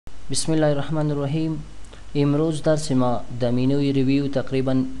بسم الله الرحمن الرحیم. امروز درس ما دمینوی ریویو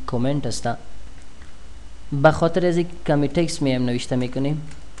تقریبا کامنت است. به خاطر از کمی تکست میم نوشته میکنیم.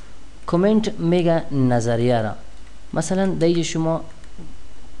 کامنت میگه نظریه را. مثلا دیگه شما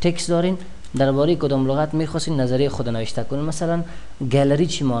تکست دارین درباره کدام لغت میخواستین نظریه خود نوشته کنین. مثلا گالری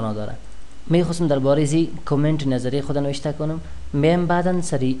چی معنا داره؟ میخواستم درباره زی کامنت نظریه خود نوشته کنم. میم بعدن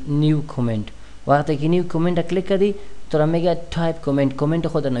سری نیو کامنت. وقتی که نیو کامنت کلیک کردی تو را میگه تایپ کامنت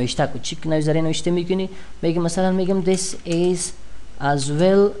خود نوشته کو. چی نظریه نوشته میکنی؟ میگه مثلا میگم this is as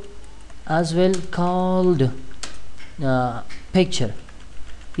well called picture.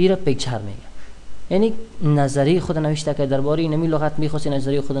 ایرا پیکچر میگه، یعنی نظریه خود نوشته که درباره نمی لغت میخواستی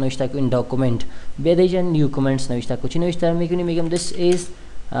نظریه خود نوشته کو. این داکومنت بعد ایجا نیو کامنتس نوشته کو. چی نوشته میکنی؟ میگم this is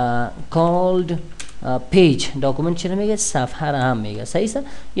called پیج. داکومنت چی میگه؟ صفحه را هم میگه. صحیح است؟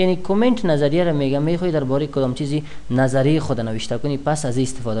 یعنی کامنت نظریه را میگه. میخوای درباره کدام چیزی نظریه خود نوشته کنی، پس از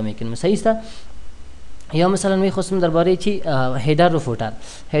استفاده میکنیم. صحیح است؟ یا مثلا میخواستم درباره چی هیدر و فوتر.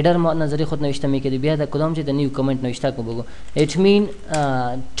 هیدر ما نظریه خود نوشته میکردی، بیا در کدام چیز نیو کامنت نوشته کو بگو it mean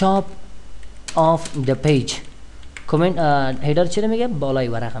top of the page. کامنت هیدر چی میگه؟ بالای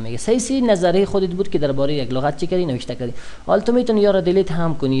ورقه میگه. صحیح نظریه خودت بود که درباره یک لغت چی کردی نوشته کردی. حالا تو میتونی یا را دیلیت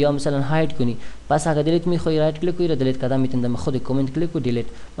هم کنی یا مثلا هاید کنی. پس اگه دیلیت میخوای رایت کلیک کنی، را دیلیت کردن میتونی خود کامنت کلیک کو دیلیت.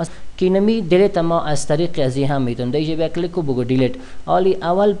 بس که نمی دیلیت ما از طریق ازی هم میتونی دیگه بیا کلیک کو بگو دیلیت. حالی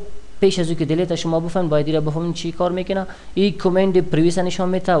اول پیش از که دیلیت شما بفهمید باید را بفهمید چی کار میکنه. این کامنت پریویس نشون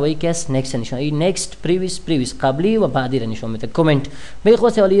میده و یک اس نکست نشون. این نکست پریویس قبلی و بعدی را نشون میده. کامنت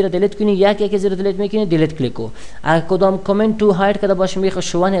میخواست حالی را دیلیت کنی، یک زیر دیلیت میکنی دیلیت کلیک کو. اگه کدام کامنت تو هاید کرده باشه میخواد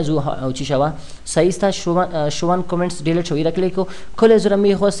شوان از او چی شوه. صحیح است؟ شوان کامنتس دیلیت شو. را کلیک کو. کل از را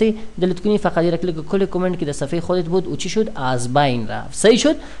میخواستی دیلیت کنی فقط را کلیک کو. کل کامنت که در صفحه خودت بود او چی شد؟ از بین رفت. صحیح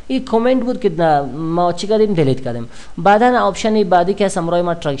شد؟ این کامنت بود که ما چی کردیم؟ دیلیت کردیم. بعدا آپشن بعدی که سمرای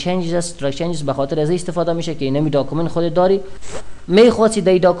ما تراک چنجز به خاطر از استفاده میشه که اینمی داکومنت خودت داری. میخواستی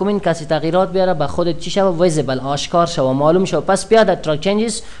در داکومنت کسی تغییرات بیاره به خودت چی شوه؟ ویزیبل، آشکار شوه، معلوم شوه. پس بیا در تراک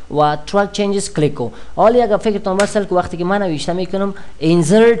چنجز و تراک چنجز کلیک کو. حالا اگه فکرتون وصل که وقتی که من نوشته میکنم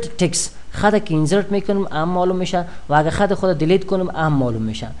انسرت تکست، خط که انسرت میکنم ام معلوم میشه و اگه خط خود دیلیت کنم ام معلوم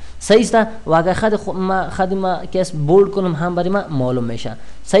میشه. صحیح است؟ و اگه خط ما کس بولد کنم هم برای ما معلوم میشه.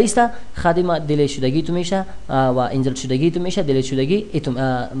 صحیح است؟ خط ما دیلیت شدگی تو میشه و انسرت شدگی تو میشه، دیلیت شدگی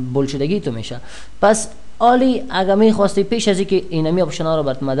بولد شدگی تو میشه. پس عالی اگه میخواستی پیش از اینکه اینمی آپشن ها رو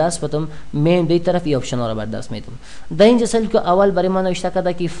برات دست بدم میم دی طرف این آپشن ها رو برات دست میدم. در اینجا سل که اول برای ما نوشته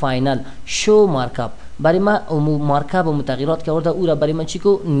کرده که فاینال شو مارکاپ برای ما مارکاپ و تغییرات که آورده او را برای من چی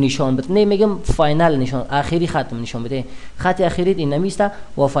کو نشان بده. نه میگم فاینال نشان آخری ختم نشان بده. خط اخیری این نمیست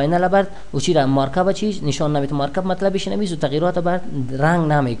و فاینال برات و چی را مارکاپ چیز نشان نمیده. مارکاپ مطلبش نمیست و تغییرات برات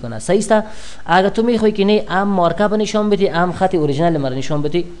رنگ نمیکنه. صحیح است؟ اگه تو میخوای که نه ام مارکاپ نشان بدی ام خط اوریجینال مر نشان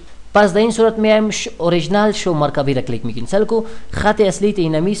بدی، پس در این صورت میایم اوریجینال شو مارکاپی را کلیک میکنیم. سلکو خط اصلی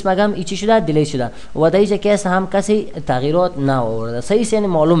اینمیست مگم ای چی شده؟ دیلیت شده و در اینجا کس هم کسی تغییرات نآورده. صحیح است؟ یعنی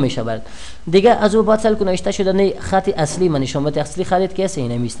معلوم میشه برات. دیگه از او بعد سلکو نوشته شده نه خط اصلی من نشون بده. اصلی خط کس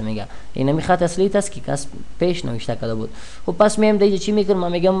اینمیست میگه. اینمی خط اصلی است که کس پیش نوشته کرده بود. خب پس میایم دیگه چی میکنم؟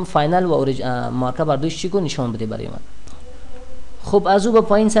 من میگم فاینال و مارکاپ بر دوش چی کو نشون بده برای من. خب از او به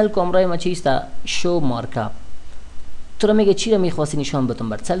پایین سلکو امرای ما چی است؟ شو مارکاپ. تو را میگه چی را میخواستی نشان بدم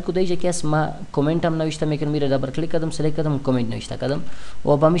برات. سل کو دیگه کس ما کامنت هم نوشته میکنم، میره دبل کلیک کردم سلیکت کردم کامنت نوشته کردم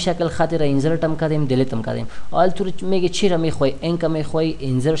و به می شکل خط را انسرت هم کردیم دیلیت هم کردیم. حال تو میگه چی را میخوای؟ انک میخوای،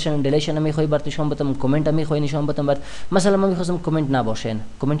 انسرشن دیلیشن میخوای برات نشان بدم، کامنت هم میخوای نشان بدم برات. مثلا من میخواستم کامنت نباشه،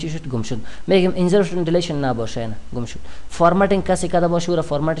 کامنت چی شد؟ گم شد. میگم انسرشن دیلیشن نباشه، گم شد. فورماتینگ کسی کرده باشه و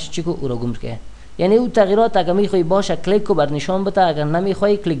فرمتش چی کو او را گم که. یعنی او تغییرات اگه میخوای باشه کلیک کو بر نشان بده، اگر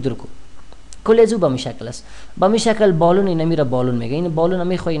نمیخوای کلیک در کو. کل از او به می شکل است. به می شکل بالون نمیره بالون میگه. این بالون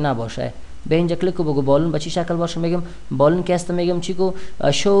میخوای نباشه. به اینجا کلیک کو بگو بالون به چی شکل باشه. میگم بالون که است میگم چی کو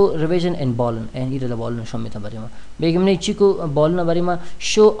شو ریویژن ان بالون. این ایره بالون نشون میده برای ما. میگم نه چی کو بالون برای ما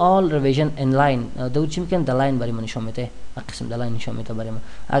شو آل ریویژن ان لاین. دو چی میگن د لاین برای ما نشون میده. قسم د لاین نشون میده برای ما.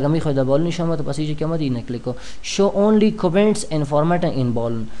 اگه میخوای د بالون نشون بده پس اینجا که ما این کلیک کو شو اونلی کامنتس ان فورمات ان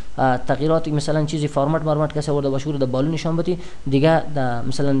بالون. تغییرات مثلا چیزی فرمت کسی ورده باشه د بالون نشون بده. دیگه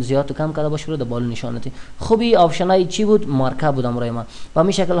مثلا زیاد و کم کرده باشه د بالون نشون بده. خوبی آپشنای چی بود؟ مارکاپ بود برای ما. با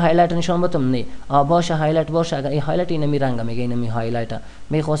می شکل هایلایت نشون بدم نه باشه هایلایت باشه. اگر این هایلایت اینمی رنگ میگه اینمی هایلایت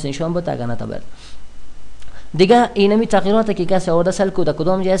میخواست نشون بده اگر نه تا برد دیگه اینمی تغییراتی که کسی آورده سل کو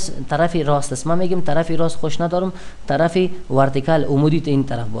کدام جاست طرف راست است. من میگم طرف راست خوش ندارم، طرف ورتیکال عمودی این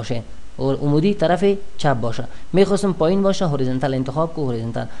طرف باشه عمودی طرف چپ باشه. میخواستم پایین باشه هوریزونتال انتخاب کو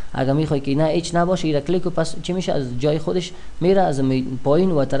هوریزونتال. اگر میخوای که نه هیچ نباشه ایرا کلیک کو پس چی میشه از جای خودش میره از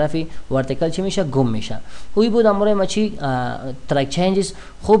پایین و طرف ورتیکال چی میشه گم میشه. خوبی بود امروز ما چی ترک چینجز.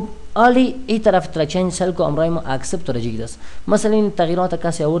 خب عالی این طرف ترک چینج سل کو امروز ما اکسپت و ریجکت است. مثلا این تغییرات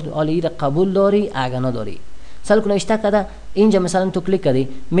کسی آورد عالی ایرا قبول داری اگر نداری سل کو نوشته کده اینجا مثلا تو کلیک کردی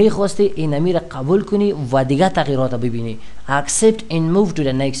میخواستی این امیر قبول کنی و دیگه تغییرات ببینی accept and move to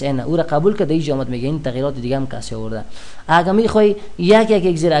the next and او را قبول کرده اینجا آمد میگه این تغییرات دیگه هم کسی آورده. اگه میخوای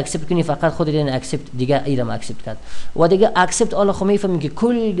یک زیر accept کنی فقط خود این accept دیگه ایرم accept کرد و دیگه accept حالا خب میفهمی که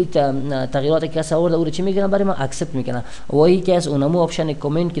کل تغییراتی که کسی آورده او را چی میکنه برای ما accept میکنه و این که از اونمو آپشن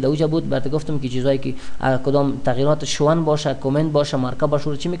کامنت که دوجا بود برات گفتم که چیزایی که کدام تغییرات شوان باشه کامنت باشه مارکا باشه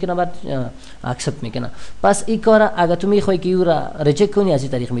او چی میکنه بعد accept میکنه. پس این کار اگه تو میخوای که او را ریجکت کنی از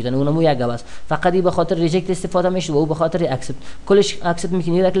این طریق میتونی اونمو یک بس فقط به خاطر ریجکت استفاده میشه و او به خاطر اکسپت کلش اکسپت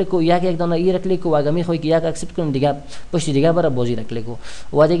میکنی را کلیک کو یک دانه ای را کلیک کو اگه میخوای که یک اکسپت کنی دیگه پشت دیگه برای بازی را کلیک کو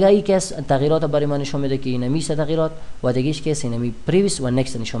و دیگه ای که تغییرات برای من نشون میده که این میشه تغییرات و دیگه ایش که اینمی پریویس و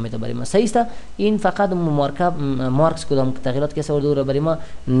نکست نشون میده برای ما. صحیح است این فقط مارکس کدام تغییرات که سوار دور برای ما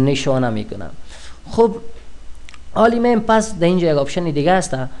نشانه میکنه. خب عالی من پس در اینجا یک آپشن دیگه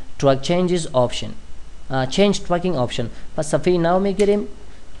است track changes option change tracking option. پس صفحه نو میگیریم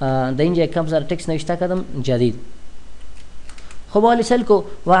در اینجا کم زر تکست نوشته کردم جدید. خب حالی سل کو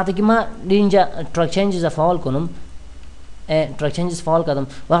وقتی که ما اینجا track changes فعال کنم track changes فعال کردم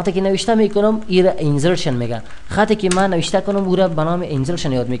وقتی که نوشته میکنم ایرا insertion میگه خطی که من نوشته کنم او را به نام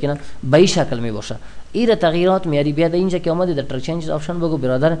insertion یاد میکنم به این شکل می باشه ایرا تغییرات میاری بیاد اینجا که اومدی در track changes option بگو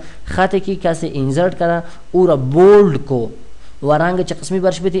برادر خطی که کسی insert کرده او را bold کو و رنگ چه قسمی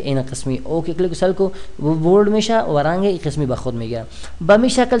برش بدی این قسمی اوکی کلیک سل کو بولد میشه و رنگ این قسمی به خود میگیره. به می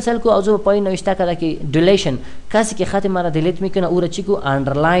شکل سل کو اوزو پایین نوشته کرده که دیلیشن کسی که خط مرا دیلیت میکنه او را چی کو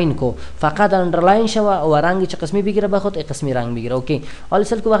اندرلاین کو فقط اندرلاین شو و رنگ چه قسمی بگیره به خود این قسمی رنگ میگیره. اوکی حالا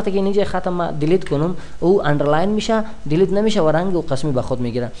سل کو وقتی که اینجا خط ما دیلیت کنم او اندرلاین میشه دیلیت نمیشه و رنگ او قسمی به خود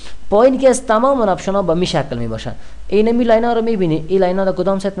میگیره. پایین که از تمام اپشن ها به می شکل می باشه. این می لاینا رو میبینی این لاینا رو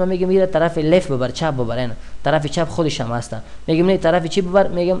کدام ست ما میگم میره طرف لفت ببر چپ ببرن طرف چپ خودش هم هست میگم نه طرف چی ببر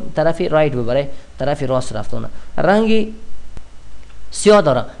میگم طرف رایت ببره طرف راست رفتونه رنگی سیاه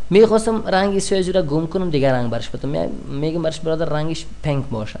داره میخواستم رنگی سیاه زیرا گم کنم دیگه رنگ برش بدم میگم برش برادر رنگش پینک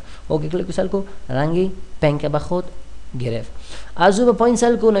باشه اوکی کلیک سل کو رنگی پینک به خود گرفت. از او به پایین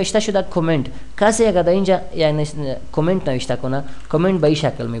سل کو نوشته شده کامنت کسی اگر در اینجا یعنی کامنت نوشته کنه کامنت به این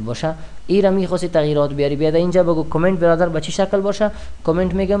شکل می باشه ای را میخواستی تغییرات بیاری بیاد اینجا بگو کامنت برادر به چه شکل باشه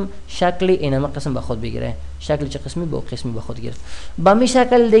کامنت میگم شکل اینما قسم به خود بگیره شکل چه قسمی به قسمی به خود گرفت. به می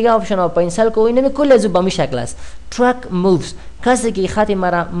شکل دیگه آپشن ها پایین سل کو اینم کل از به می شکل است track moves کسی که خط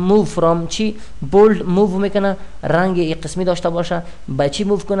مرا move from چی bold move میکنه رنگ یک قسمی داشته باشه با چی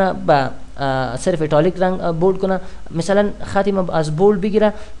موو کنه با صرف ایتالیک رنگ بولد کنه مثلا خطی ما از بولد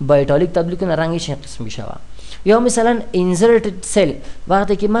بگیره با ایتالیک تبدیل کنه رنگش یک قسمی بشه یا مثلا inserted cell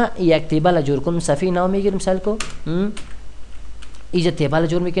وقتی که ما یک تیبل جور کنم صفحه نو میگیرم سل کو اینجا تیبل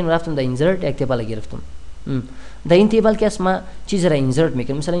جور میکنم رفتم در insert یک تیبل گرفتم در این تیبل که است ما چیز را insert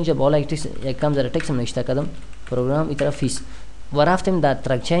میکنم مثلا اینجا بالا یک کم ذره تکست نوشته کردم پروگرام این طرف فیس و رفتم در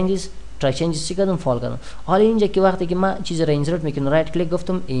track changes چی کردم فال کردم. حالا اینجا که وقتی که ما چیز را اینسرت میکنم رایت کلیک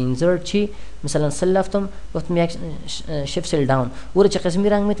گفتم اینسرت چی مثلا سل رفتم گفتم یک شیفت سل داون او چه قسمی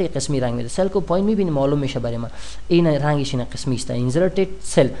رنگ میده قسمی رنگ میده سل کو پایین میبینیم معلوم میشه برای ما این رنگش این قسمی است اینسرتد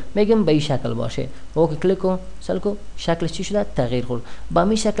سل میگم به این شکل باشه اوکی کلیک کو سل کو شکلش چی شده تغییر خورد با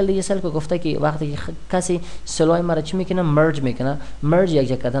می شکل دیگه سل کو گفته که وقتی کسی سلوای مرا چی میکنه مرج میکنه مرج یک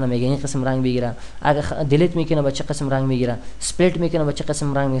جا کردن میگه این قسم رنگ بگیره اگه دیلیت میکنه با چه قسم رنگ میگیره اسپلیت میکنه با چه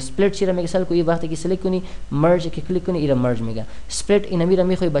قسم رنگ میگیره اسپلیت چی میگه سل کو این وقتی که سلیکت کنی مرج که کلیک کنی ایرا مرج میگه اسپلیت اینا میره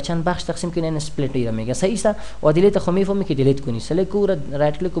میخوای بچن بخش تقسیم کنی این اسپلیت ایرا میگه صحیح است و دیلیت خو میفهمی که دیلیت کنی سلیکت کو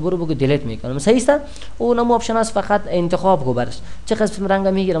رایت کلیک کو برو بگو دیلیت میکنم صحیح است اون نمو آپشن است فقط انتخاب کو برش چه قسم رنگ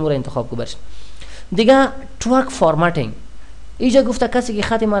میگیره مورا انتخاب کو برش دیگه track formatting اینجا گفته کسی که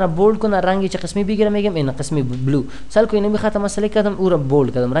خط مرا بولد کنه رنگی چه قسمی بگیره میگم این قسمی بلو سل کو اینو خط مثلا کردم او را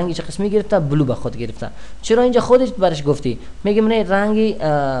بولد کردم رنگی چه قسمی گرفته بلو به خود گرفته چرا اینجا خودت برش گفتی میگم نه رنگی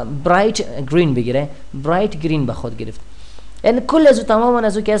برایت گرین بگیره برایت گرین به خود گرفت یعنی کل از تماما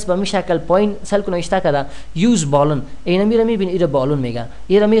از او که است به می شکل پایین سل کو نوشته کرده یوز بالون اینا میره میبینی ایرا بالون میگه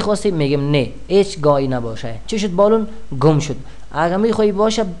ایرا میخواستی میگم نه هیچ گاهی نباشه چی شد بالون گم شد اگه میخوای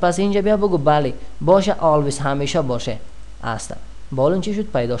باشه پس اینجا بیا بگو بله باشه always همیشه باشه است بالون چی شد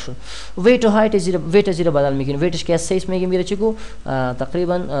پیدا شد ویت و هایت زیرا بدل میکنیم ویتش که 6 میگیم میره چی کو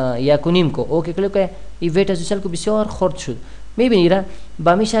تقریبا 1.5 کو اوکی کلیک این ویت از سل کو بسیار خرد شد میبینید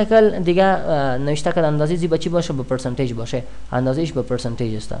به می شکل دیگه نوشته که اندازه زی بچی باشه به پرسنتیج باشه، اندازهش به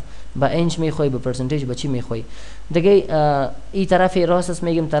پرسنتیج است. به انچ میخوای به پرسنتیج بچی میخوای دیگه. این طرف راست است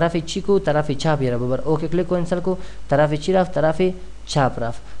میگیم طرف چی کو طرف چپ را ببر. اوکی کلیک کو انسل کو طرف چی رفت طرف چپ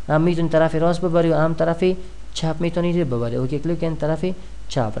رفت. هم میتونی طرف راست ببری و هم طرف چپ میتونید ببری. اوکی کلیک کن طرف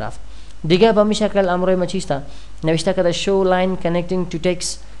چپ رفت. دیگه به می شکل امروی ما چیست نوشته که شو لاین کانکتینگ تو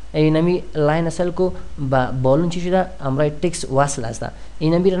تکست. اینمی لاین اصل کو با بالون چی شده امروی تکست وصل است.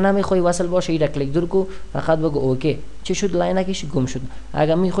 اینمی را نمیخوای وصل باشه ایرا کلیک دور کو فقط بگو اوکی. چی شد لاینکش گم شد.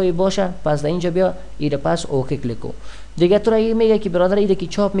 اگر میخوای باشه پس اینجا بیا ایرا پس اوکی کلیک کو. دیگه تو را میگه که برادر ایده که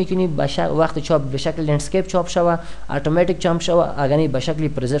چاپ میکنی وقت چاپ به شکل لندسکیپ چاپ شوه اتوماتیک چاپ شوه. اگر نه به شکل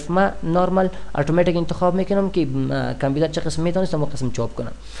پرزرو ما نورمال اتوماتیک انتخاب میکنم که کامپیوتر چه قسم میتونستم قسم چاپ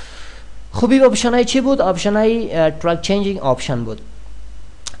کنم. خوبی آپشن های چی بود؟ آپشن های ترک چنجینگ آپشن بود.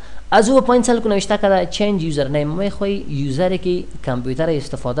 از او پایین سل کنه نوشته که چنج یوزر نیم میخوای یوزری که کامپیوتر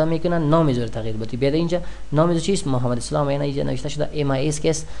استفاده میکنه نام زور تغییر بدی. بیاد اینجا نام چیست محمد اسلام اینا اینجا نوشته شده ام ای اس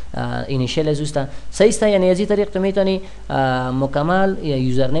کس اینیشیل ازوست صحیح است. یعنی از این طریق تو میتونی مکمل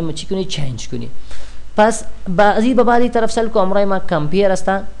یوزر نیم چی کنی چنج کنی. پس بعضی به بعدی طرف سل کو امرای ما کامپیر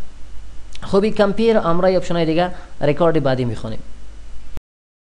است. خوبی کامپیر امرای آپشن های دیگه ریکورد بعدی میخونیم.